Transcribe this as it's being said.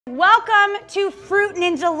Welcome to Fruit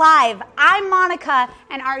Ninja Live. I'm Monica,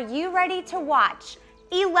 and are you ready to watch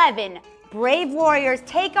 11 brave warriors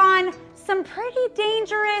take on some pretty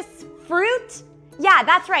dangerous fruit? Yeah,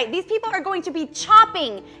 that's right. These people are going to be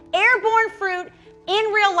chopping airborne fruit in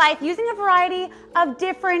real life using a variety of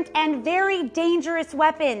different and very dangerous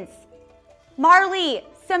weapons. Marley,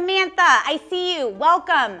 Samantha, I see you.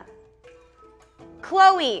 Welcome.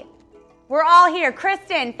 Chloe, we're all here.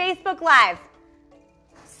 Kristen, Facebook Live.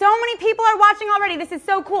 So many people are watching already. This is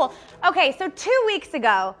so cool. Okay, so 2 weeks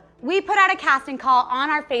ago, we put out a casting call on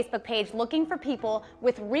our Facebook page looking for people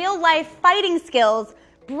with real life fighting skills,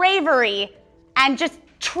 bravery, and just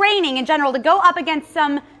training in general to go up against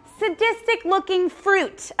some sadistic looking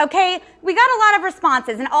fruit, okay? We got a lot of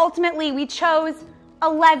responses, and ultimately we chose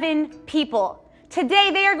 11 people. Today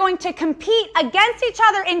they are going to compete against each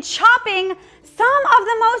other in chopping some of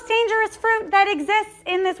the most dangerous fruit that exists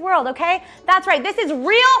in this world, okay? That's right, this is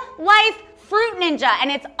real life Fruit Ninja,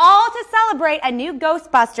 and it's all to celebrate a new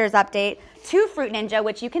Ghostbusters update to Fruit Ninja,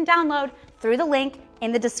 which you can download through the link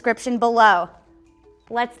in the description below.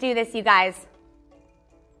 Let's do this, you guys.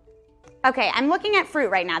 Okay, I'm looking at fruit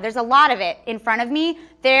right now. There's a lot of it in front of me.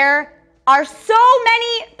 There are so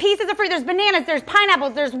many pieces of fruit. There's bananas, there's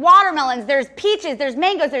pineapples, there's watermelons, there's peaches, there's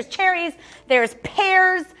mangoes, there's cherries, there's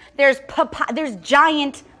pears, there's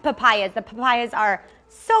giant papayas. The papayas are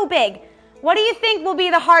so big. What do you think will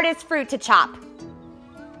be the hardest fruit to chop?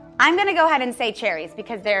 I'm gonna go ahead and say cherries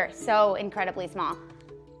because they're so incredibly small.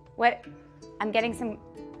 What? I'm getting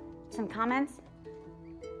some comments.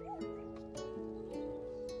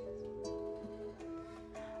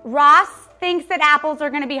 Ross thinks that apples are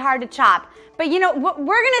going to be hard to chop. But you know, we're going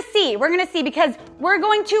to see. We're going to see because we're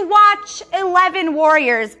going to watch 11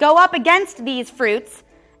 warriors go up against these fruits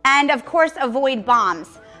and, of course, avoid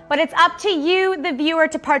bombs. But it's up to you, the viewer,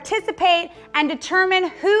 to participate and determine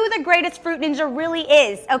who the greatest fruit ninja really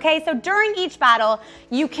is, okay? So during each battle,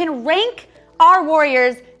 you can rank our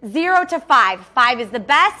warriors 0 to 5. 5 is the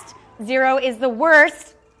best, 0 is the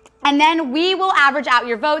worst. And then we will average out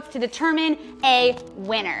your votes to determine a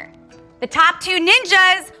winner. The top 2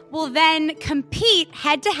 ninjas will then compete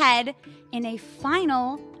head-to-head in a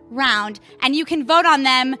final round, and you can vote on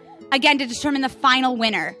them, again, to determine the final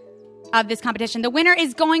winner of this competition. The winner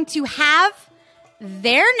is going to have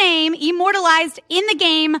their name immortalized in the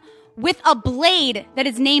game with a blade that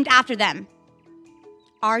is named after them.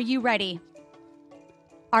 Are you ready?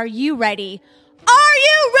 Are you ready? Are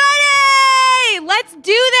you ready? Let's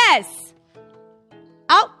do this.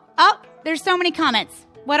 Oh, there's so many comments.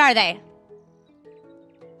 What are they?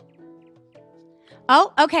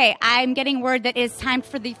 Oh, okay. I'm getting word that it's time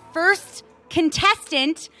for the first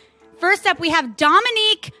contestant. First up, we have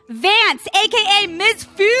Dominique Vance, a.k.a. Ms.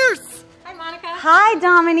 Fierce. Hi, Monica. Hi,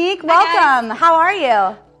 Dominique. Welcome. Guys. How are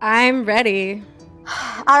you? I'm ready.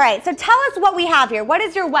 All right. So tell us what we have here. What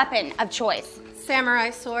is your weapon of choice?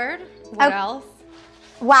 Samurai sword. What else?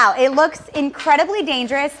 Wow. It looks incredibly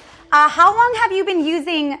dangerous. How long have you been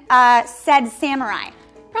using said samurai?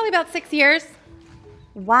 Probably about 6 years.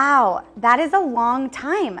 Wow, that is a long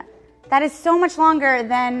time. That is so much longer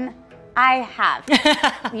than I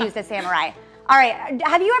have used a samurai. All right,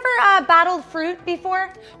 have you ever battled fruit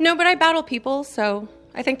before? No, but I battle people, so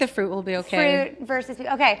I think the fruit will be okay. Fruit versus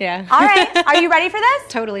people. Okay. Yeah. All right, are you ready for this?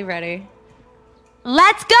 Totally ready.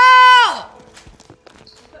 Let's go!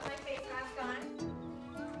 Put my face mask on.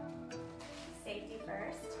 Safety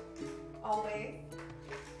first. Always.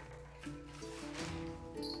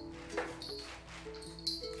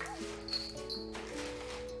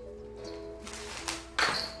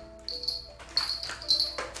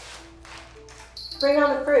 Bring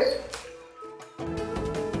on the fruit.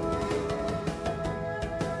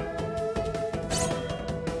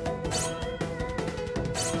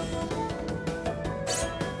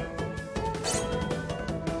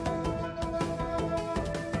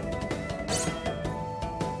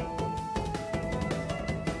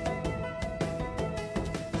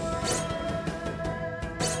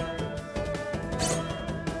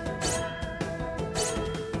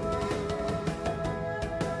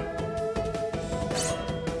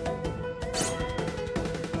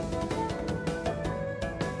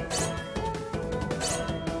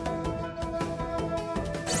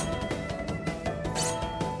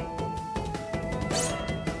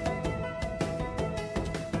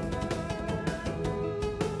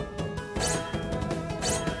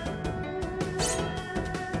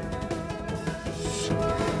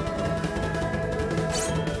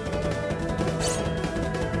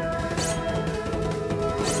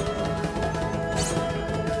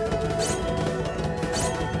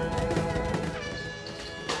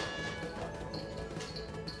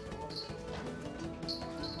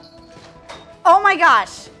 my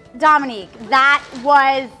gosh, Dominique, that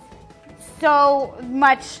was so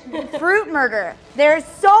much fruit murder. There's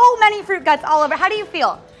so many fruit guts all over. How do you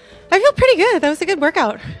feel? I feel pretty good. That was a good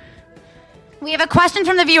workout. We have a question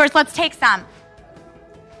from the viewers. Let's take some.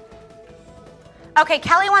 Okay,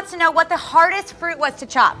 Kelly wants to know what the hardest fruit was to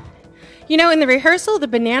chop. You know, in the rehearsal, the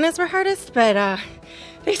bananas were hardest, but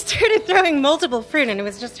they started throwing multiple fruit, and it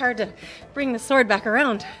was just hard to bring the sword back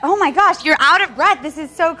around. Oh my gosh, you're out of breath. This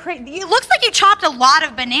is so crazy. It looks like you chopped a lot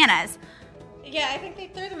of bananas. Yeah, I think they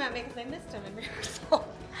threw them at me because I missed them in rehearsal.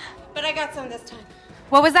 But I got some this time.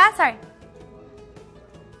 What was that? Sorry.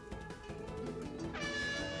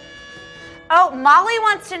 Oh, Molly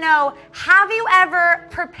wants to know, have you ever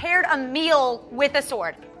prepared a meal with a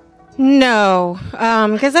sword? No,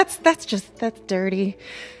 because that's dirty.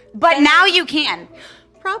 But now you can.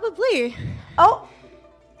 Probably. Oh.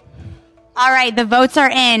 All right, the votes are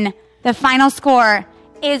in. The final score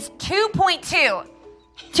is 2.2.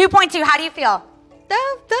 2.2, how do you feel?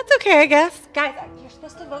 That's okay, I guess. Guys, you're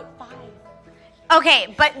supposed to vote 5.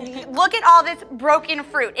 Okay, but look at all this broken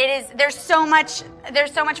fruit. There's so much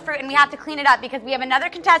fruit, and we have to clean it up because we have another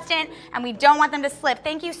contestant, and we don't want them to slip.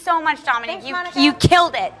 Thank you so much, Dominique. Thanks, Monica. You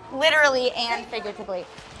killed it, literally and figuratively.